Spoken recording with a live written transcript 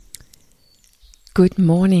Good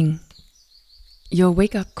morning. Your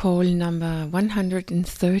wake-up call number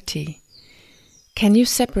 130. Can you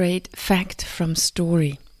separate fact from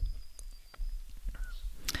story?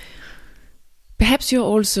 Perhaps you're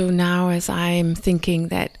also now, as I'm thinking,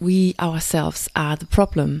 that we ourselves are the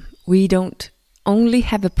problem. We don't only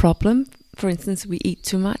have a problem. For instance, we eat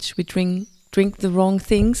too much, we drink the wrong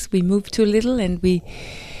things, we move too little, and we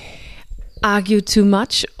argue too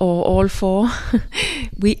much, or all four.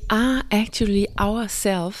 We are actually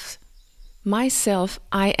ourselves. Myself,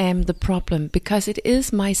 I am the problem, because it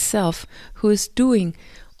is myself who is doing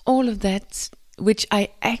all of that which I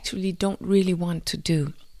actually don't really want to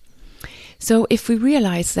do. So if we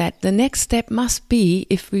realize that, the next step must be,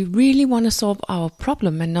 if we really want to solve our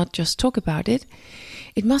problem and not just talk about it,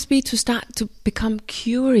 it must be to start to become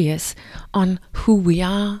curious on who we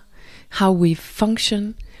are, how we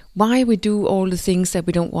function, why we do all the things that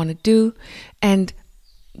we don't want to do, and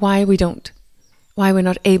why we're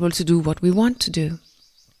not able to do what we want to do.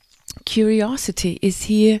 Curiosity is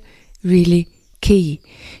here really key.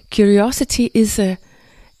 Curiosity is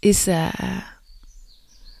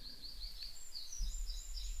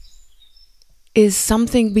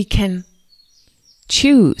something we can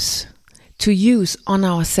choose to use on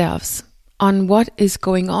ourselves, on what is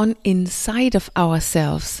going on inside of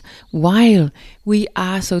ourselves while we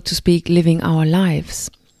are, so to speak, living our lives.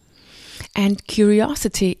 And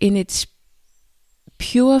curiosity in its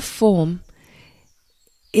pure form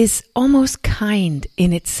is almost kind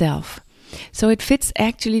in itself. So it fits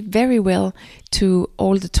actually very well to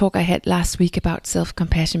all the talk I had last week about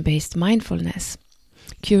self-compassion based mindfulness.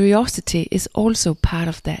 Curiosity is also part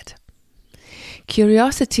of that.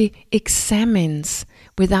 Curiosity examines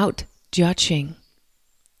without judging.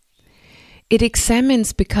 It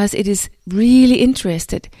examines because it is really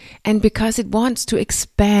interested and because it wants to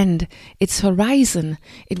expand its horizon.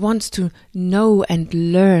 It wants to know and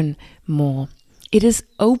learn more. It is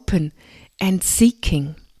open and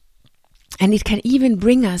seeking. And it can even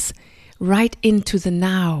bring us right into the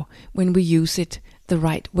now when we use it the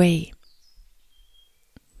right way.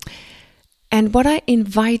 And what I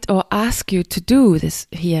invite or ask you to do this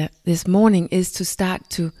morning is to start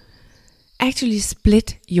to actually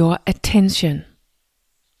split your attention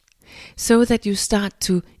so that you start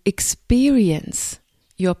to experience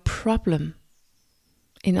your problem.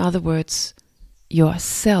 In other words,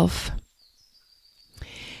 yourself.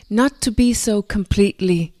 Not to be so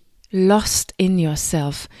completely lost in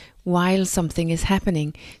yourself while something is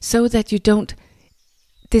happening, so that you don't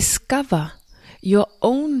discover your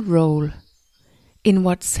own role in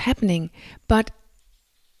what's happening, but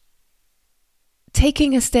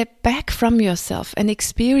taking a step back from yourself and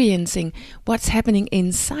experiencing what's happening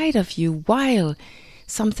inside of you while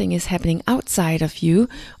something is happening outside of you,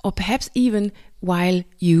 or perhaps even while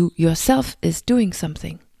you yourself is doing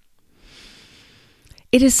something.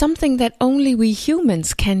 It is something that only we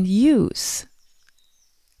humans can use,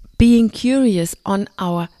 being curious on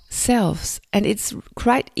ourselves, and it's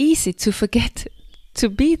quite easy to forget to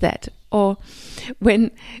be that, or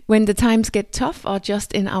when the times get tough, or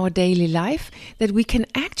just in our daily life, that we can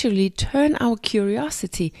actually turn our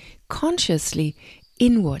curiosity consciously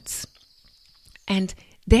inwards, and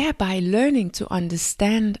thereby learning to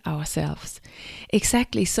understand ourselves,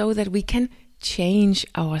 exactly so that we can change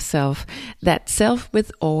ourselves, that self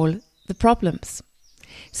with all the problems.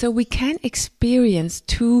 So we can experience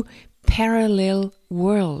two parallel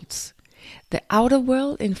worlds. The outer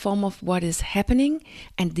world in form of what is happening,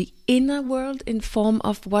 and the inner world in form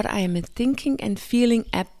of what I am thinking and feeling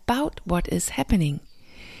about what is happening.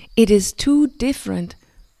 It is two different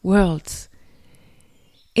worlds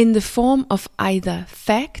in the form of either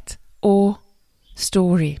fact or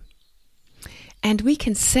story. And we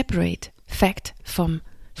can separate fact from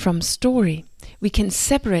story. We can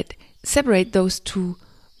separate those two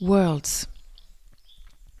worlds.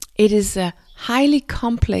 It is a highly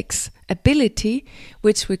complex ability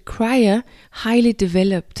which require highly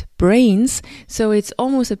developed brains, so it's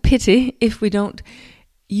almost a pity if we don't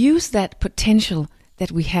use that potential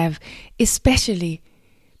that we have, especially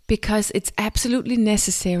because it's absolutely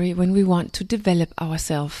necessary when we want to develop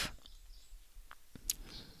ourselves.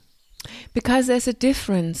 Because there's a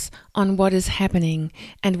difference on what is happening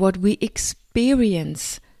and what we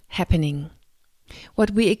experience happening.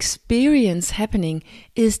 What we experience happening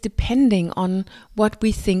is depending on what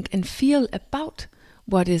we think and feel about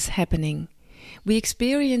what is happening. We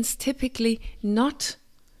experience typically not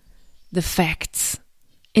the facts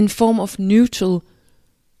in form of neutral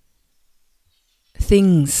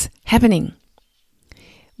things happening.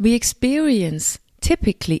 We experience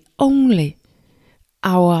typically only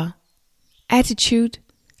our attitude,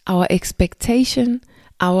 our expectation,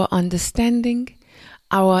 our understanding,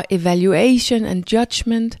 our evaluation and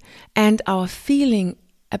judgment, and our feeling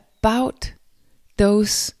about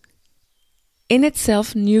those in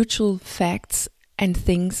itself neutral facts and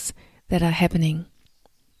things that are happening.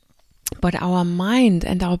 But our mind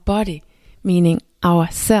and our body, meaning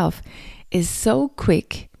ourself, is so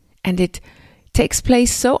quick, and it takes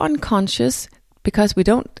place so unconscious because we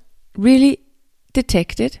don't really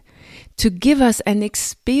detect it, to give us an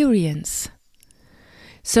experience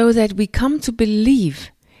so that we come to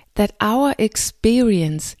believe that our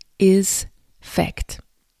experience is fact.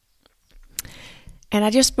 And I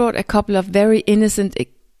just brought a couple of very innocent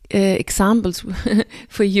examples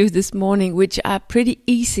for you this morning, which are pretty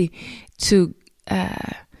easy to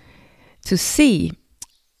see,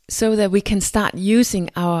 so that we can start using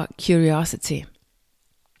our curiosity.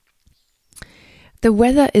 The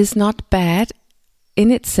weather is not bad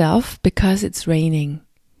in itself because it's raining,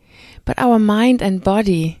 but our mind and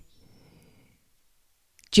body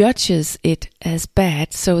judges it as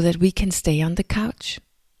bad so that we can stay on the couch.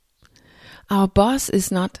 Our boss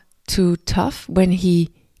is not too tough when he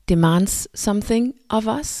demands something of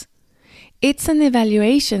us. It's an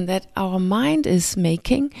evaluation that our mind is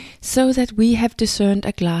making so that we have deserved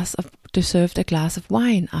a glass of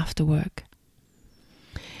wine after work.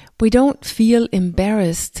 We don't feel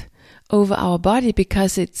embarrassed over our body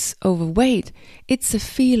because it's overweight. It's a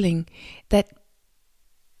feeling that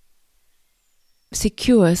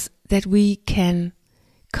secures that we can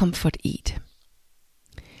comfort eat.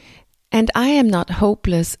 And I am not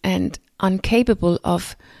hopeless and incapable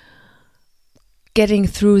of getting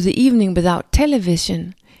through the evening without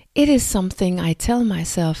television. It is something I tell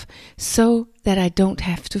myself so that I don't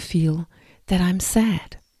have to feel that I'm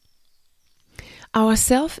sad. Our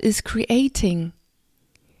self is creating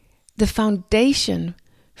the foundation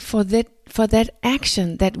for that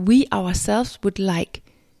action that we ourselves would like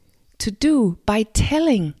to do by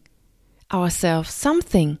telling ourselves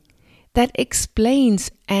something that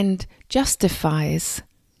explains and justifies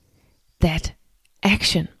that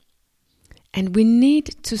action. And we need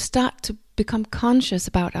to start to become conscious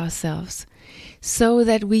about ourselves so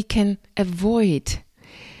that we can avoid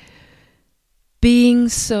being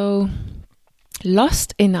so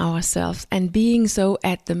lost in ourselves and being so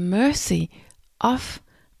at the mercy of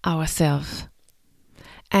ourselves.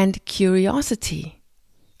 And curiosity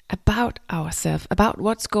about ourselves, about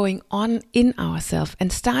what's going on in ourselves,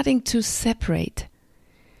 and starting to separate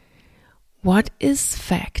what is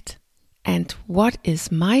fact and what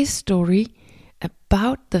is my story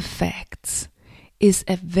about the facts is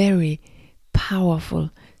a very powerful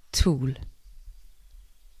tool.